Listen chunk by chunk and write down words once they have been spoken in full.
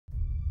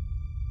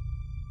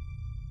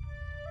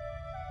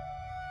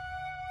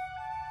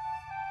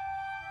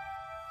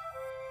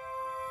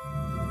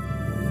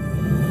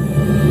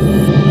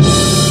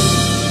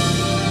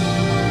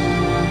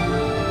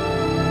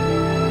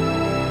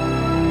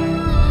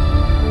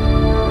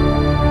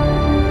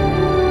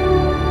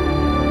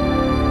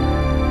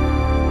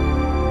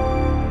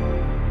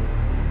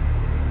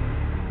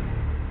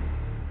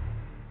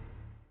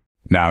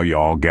Now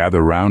y'all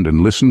gather round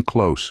and listen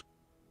close.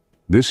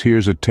 This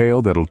here's a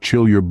tale that'll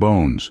chill your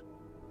bones,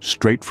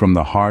 straight from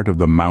the heart of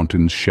the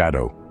mountain's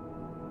shadow.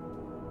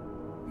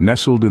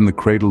 Nestled in the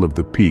cradle of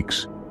the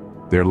peaks,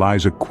 there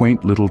lies a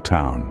quaint little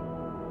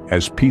town,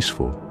 as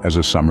peaceful as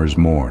a summer's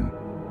morn.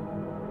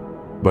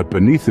 But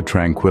beneath the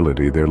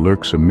tranquility there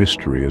lurks a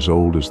mystery as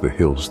old as the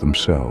hills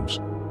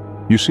themselves.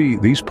 You see,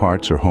 these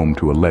parts are home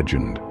to a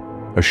legend,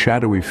 a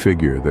shadowy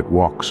figure that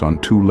walks on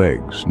two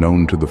legs,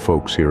 known to the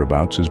folks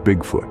hereabouts as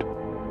Bigfoot.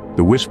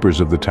 The whispers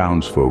of the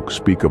townsfolk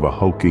speak of a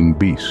hulking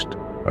beast,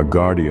 a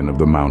guardian of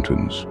the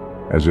mountains,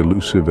 as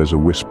elusive as a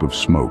wisp of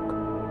smoke,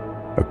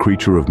 a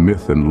creature of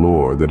myth and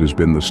lore that has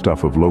been the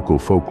stuff of local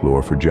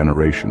folklore for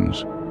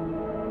generations.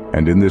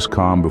 And in this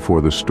calm before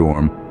the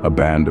storm, a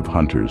band of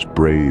hunters,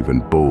 brave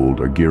and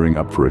bold, are gearing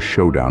up for a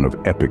showdown of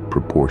epic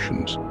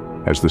proportions.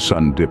 As the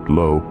sun dipped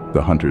low,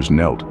 the hunters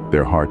knelt,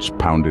 their hearts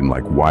pounding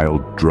like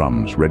wild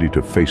drums, ready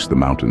to face the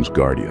mountain's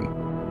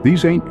guardian.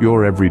 These ain't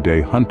your everyday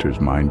hunters,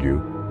 mind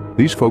you.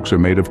 These folks are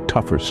made of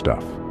tougher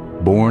stuff,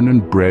 born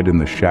and bred in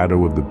the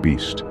shadow of the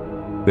beast.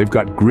 They've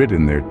got grit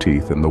in their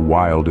teeth and the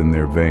wild in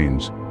their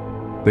veins.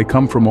 They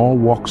come from all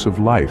walks of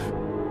life,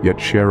 yet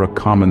share a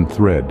common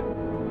thread,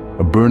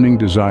 a burning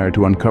desire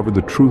to uncover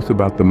the truth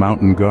about the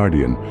mountain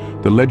guardian,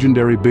 the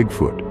legendary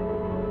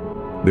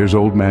Bigfoot. There's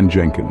Old Man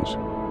Jenkins,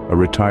 a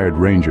retired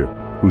ranger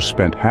who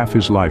spent half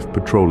his life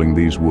patrolling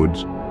these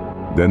woods.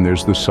 Then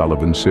there's the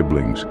Sullivan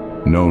siblings,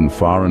 known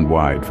far and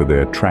wide for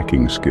their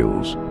tracking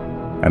skills.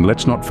 And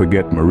let's not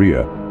forget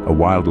Maria, a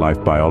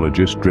wildlife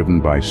biologist driven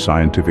by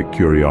scientific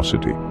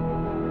curiosity.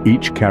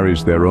 Each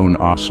carries their own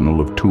arsenal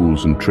of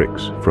tools and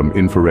tricks, from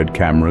infrared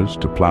cameras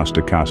to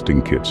plaster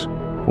casting kits,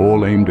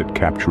 all aimed at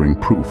capturing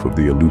proof of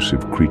the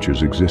elusive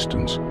creature's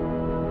existence.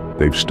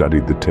 They've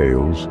studied the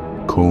tales,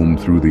 combed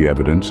through the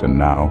evidence, and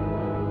now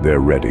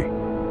they're ready.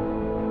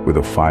 With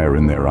a fire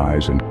in their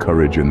eyes and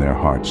courage in their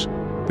hearts,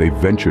 they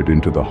ventured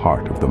into the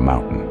heart of the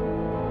mountain.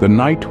 The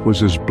night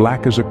was as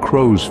black as a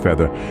crow's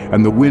feather,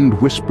 and the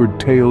wind whispered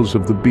tales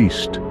of the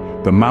beast.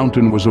 The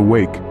mountain was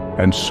awake,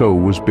 and so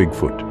was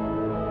Bigfoot.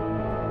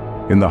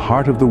 In the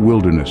heart of the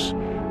wilderness,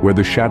 where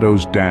the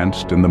shadows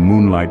danced and the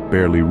moonlight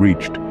barely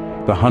reached,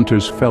 the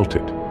hunters felt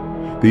it,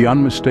 the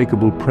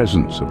unmistakable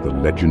presence of the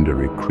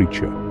legendary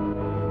creature.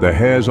 The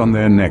hairs on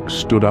their necks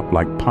stood up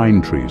like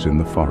pine trees in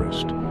the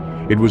forest.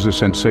 It was a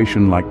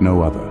sensation like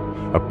no other,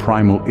 a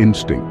primal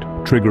instinct,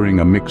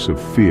 triggering a mix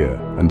of fear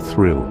and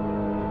thrill.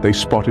 They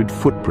spotted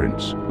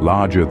footprints,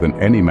 larger than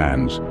any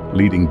man's,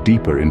 leading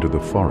deeper into the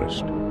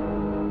forest.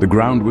 The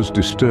ground was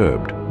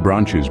disturbed,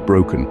 branches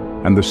broken,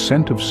 and the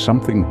scent of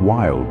something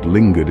wild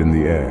lingered in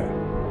the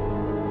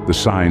air. The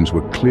signs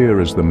were clear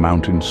as the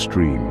mountain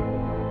stream.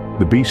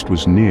 The beast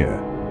was near,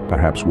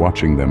 perhaps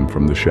watching them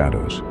from the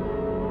shadows.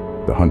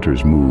 The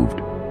hunters moved,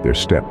 their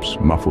steps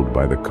muffled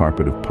by the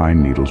carpet of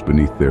pine needles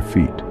beneath their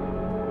feet.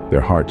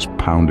 Their hearts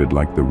pounded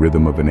like the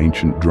rhythm of an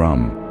ancient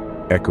drum,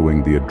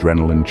 echoing the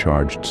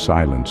adrenaline-charged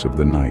silence of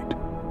the night.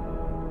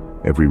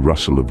 Every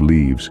rustle of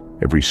leaves,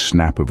 every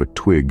snap of a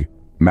twig,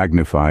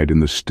 magnified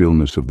in the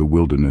stillness of the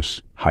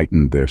wilderness,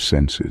 heightened their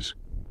senses.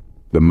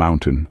 The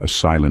mountain, a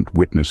silent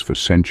witness for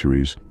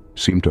centuries,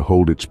 seemed to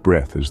hold its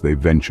breath as they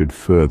ventured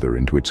further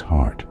into its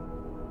heart.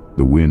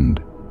 The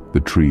wind, the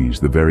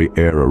trees, the very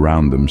air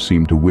around them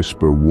seemed to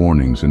whisper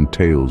warnings and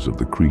tales of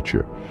the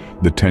creature.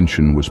 The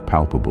tension was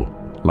palpable,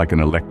 like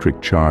an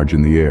electric charge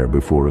in the air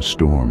before a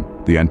storm.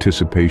 The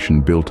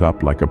anticipation built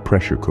up like a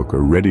pressure cooker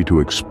ready to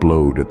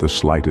explode at the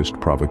slightest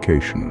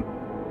provocation.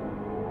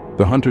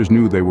 The hunters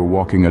knew they were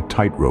walking a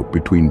tightrope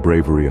between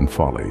bravery and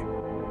folly.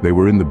 They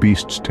were in the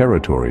beast's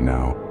territory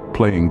now,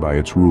 playing by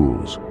its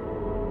rules.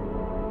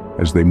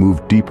 As they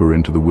moved deeper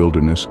into the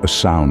wilderness, a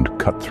sound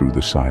cut through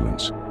the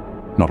silence.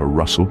 Not a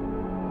rustle,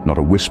 not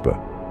a whisper,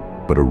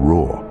 but a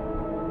roar.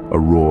 A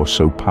roar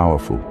so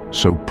powerful,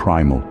 so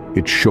primal,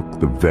 it shook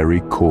the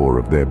very core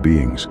of their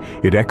beings.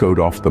 It echoed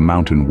off the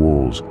mountain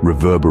walls,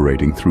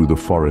 reverberating through the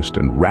forest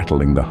and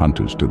rattling the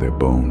hunters to their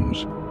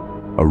bones.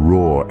 A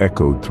roar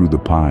echoed through the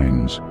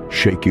pines,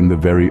 shaking the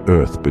very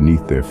earth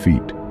beneath their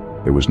feet.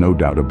 There was no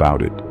doubt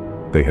about it.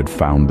 They had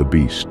found the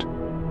beast.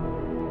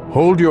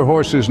 "Hold your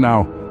horses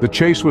now." The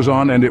chase was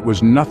on, and it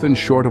was nothing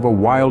short of a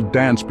wild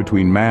dance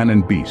between man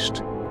and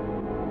beast.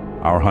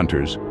 Our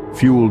hunters,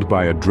 fueled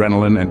by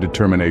adrenaline and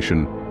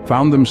determination,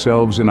 found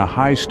themselves in a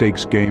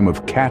high-stakes game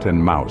of cat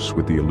and mouse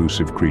with the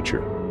elusive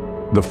creature.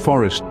 The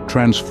forest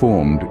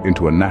transformed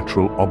into a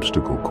natural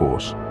obstacle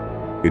course,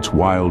 its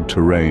wild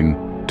terrain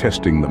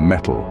testing the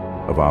mettle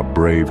of our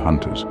brave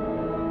hunters.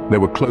 There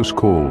were close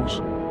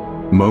calls,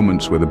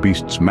 moments where the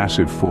beast's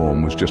massive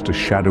form was just a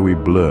shadowy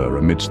blur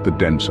amidst the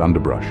dense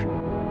underbrush.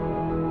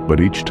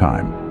 But each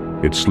time,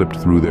 it slipped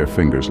through their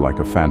fingers like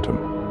a phantom,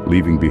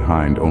 leaving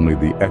behind only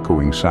the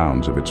echoing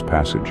sounds of its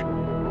passage.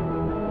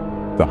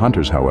 The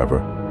hunters,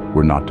 however,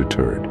 were not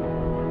deterred.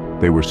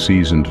 They were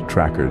seasoned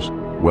trackers,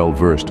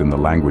 well-versed in the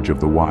language of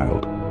the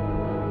wild.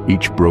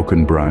 Each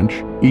broken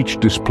branch, each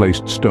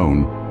displaced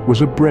stone,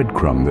 was a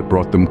breadcrumb that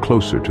brought them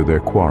closer to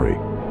their quarry.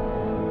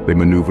 They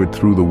maneuvered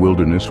through the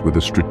wilderness with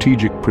a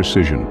strategic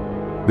precision,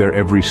 their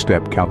every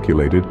step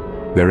calculated,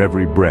 their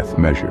every breath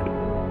measured.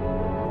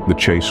 The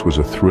chase was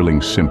a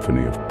thrilling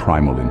symphony of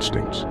primal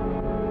instincts.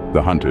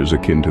 The hunters,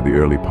 akin to the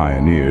early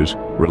pioneers,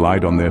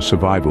 relied on their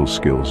survival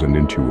skills and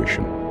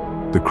intuition.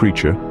 The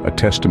creature, a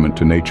testament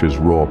to nature's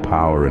raw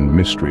power and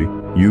mystery,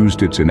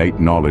 used its innate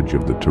knowledge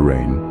of the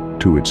terrain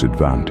to its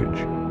advantage.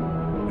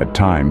 At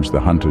times, the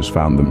hunters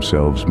found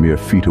themselves mere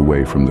feet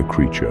away from the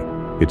creature,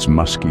 its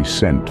musky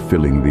scent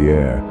filling the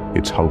air,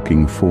 its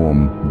hulking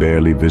form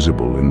barely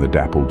visible in the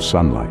dappled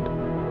sunlight.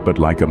 But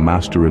like a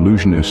master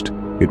illusionist,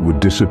 it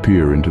would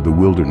disappear into the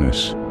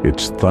wilderness,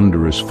 its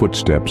thunderous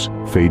footsteps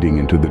fading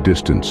into the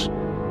distance.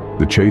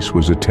 The chase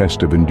was a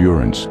test of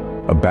endurance,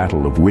 a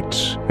battle of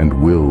wits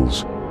and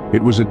wills.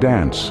 It was a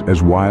dance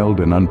as wild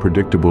and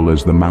unpredictable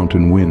as the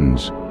mountain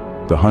winds.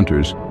 The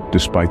hunters,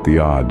 despite the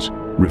odds,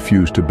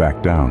 refused to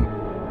back down.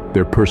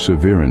 Their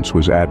perseverance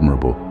was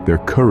admirable, their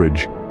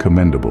courage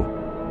commendable.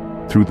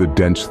 Through the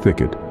dense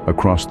thicket,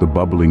 across the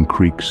bubbling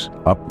creeks,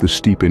 up the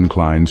steep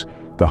inclines,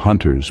 the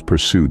hunters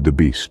pursued the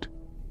beast.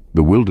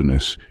 The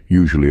wilderness,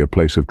 usually a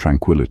place of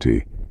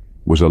tranquility,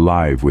 was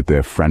alive with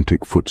their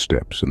frantic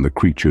footsteps and the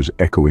creature's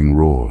echoing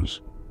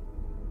roars.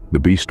 The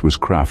beast was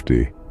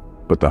crafty,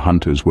 but the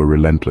hunters were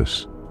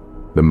relentless.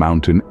 The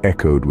mountain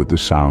echoed with the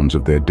sounds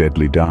of their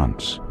deadly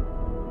dance.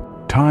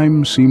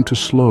 Time seemed to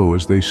slow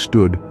as they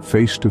stood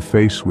face to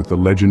face with the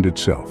legend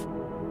itself.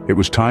 It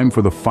was time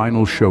for the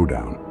final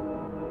showdown.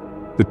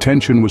 The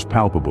tension was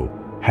palpable,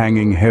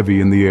 hanging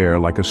heavy in the air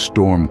like a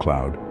storm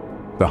cloud.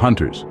 The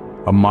hunters,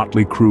 a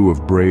motley crew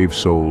of brave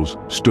souls,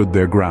 stood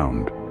their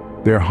ground.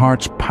 Their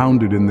hearts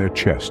pounded in their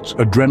chests,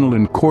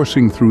 adrenaline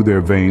coursing through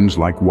their veins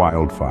like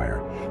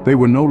wildfire. They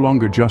were no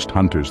longer just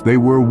hunters, they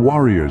were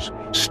warriors,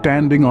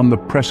 standing on the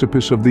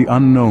precipice of the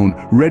unknown,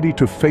 ready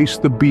to face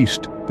the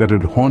beast that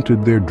had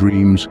haunted their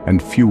dreams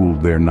and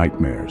fueled their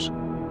nightmares.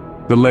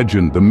 The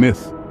legend, the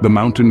myth, the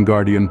mountain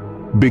guardian,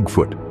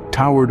 Bigfoot,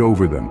 towered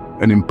over them,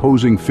 an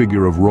imposing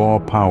figure of raw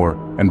power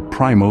and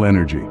primal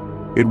energy.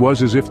 It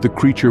was as if the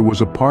creature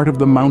was a part of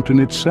the mountain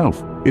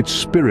itself, its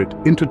spirit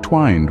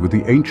intertwined with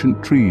the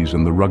ancient trees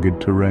and the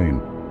rugged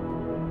terrain.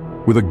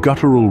 With a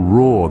guttural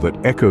roar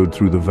that echoed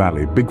through the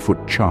valley,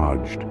 Bigfoot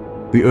charged.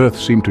 The earth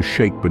seemed to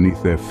shake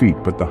beneath their feet,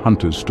 but the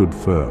hunters stood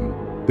firm.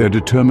 Their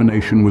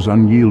determination was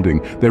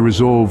unyielding, their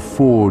resolve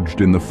forged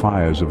in the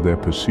fires of their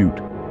pursuit.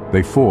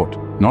 They fought,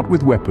 not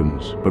with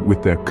weapons, but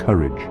with their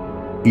courage.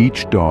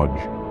 Each dodge,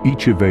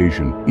 each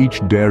evasion,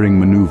 each daring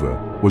maneuver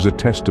was a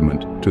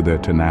testament to their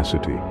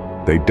tenacity.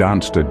 They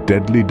danced a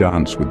deadly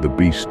dance with the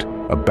beast,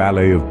 a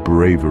ballet of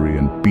bravery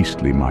and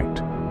beastly might.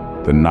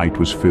 The night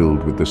was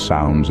filled with the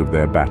sounds of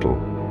their battle,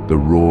 the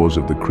roars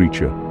of the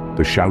creature,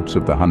 the shouts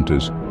of the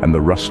hunters, and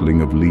the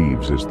rustling of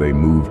leaves as they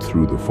moved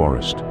through the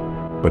forest.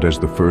 But as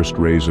the first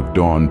rays of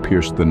dawn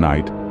pierced the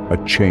night,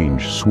 a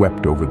change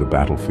swept over the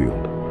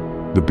battlefield.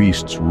 The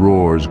beast's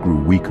roars grew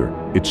weaker,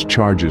 its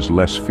charges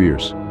less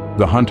fierce.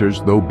 The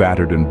hunters, though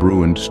battered and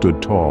ruined,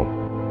 stood tall.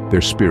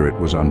 Their spirit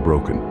was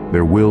unbroken,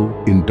 their will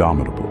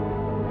indomitable.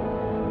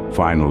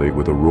 Finally,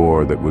 with a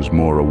roar that was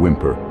more a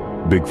whimper,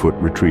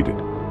 Bigfoot retreated.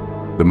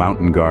 The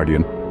mountain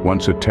guardian,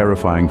 once a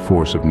terrifying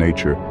force of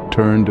nature,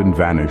 turned and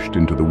vanished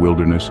into the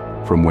wilderness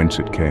from whence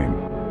it came.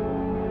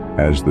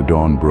 As the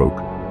dawn broke,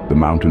 the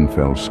mountain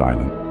fell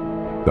silent.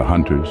 The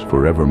hunters,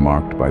 forever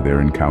marked by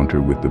their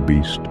encounter with the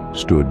beast,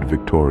 stood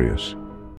victorious.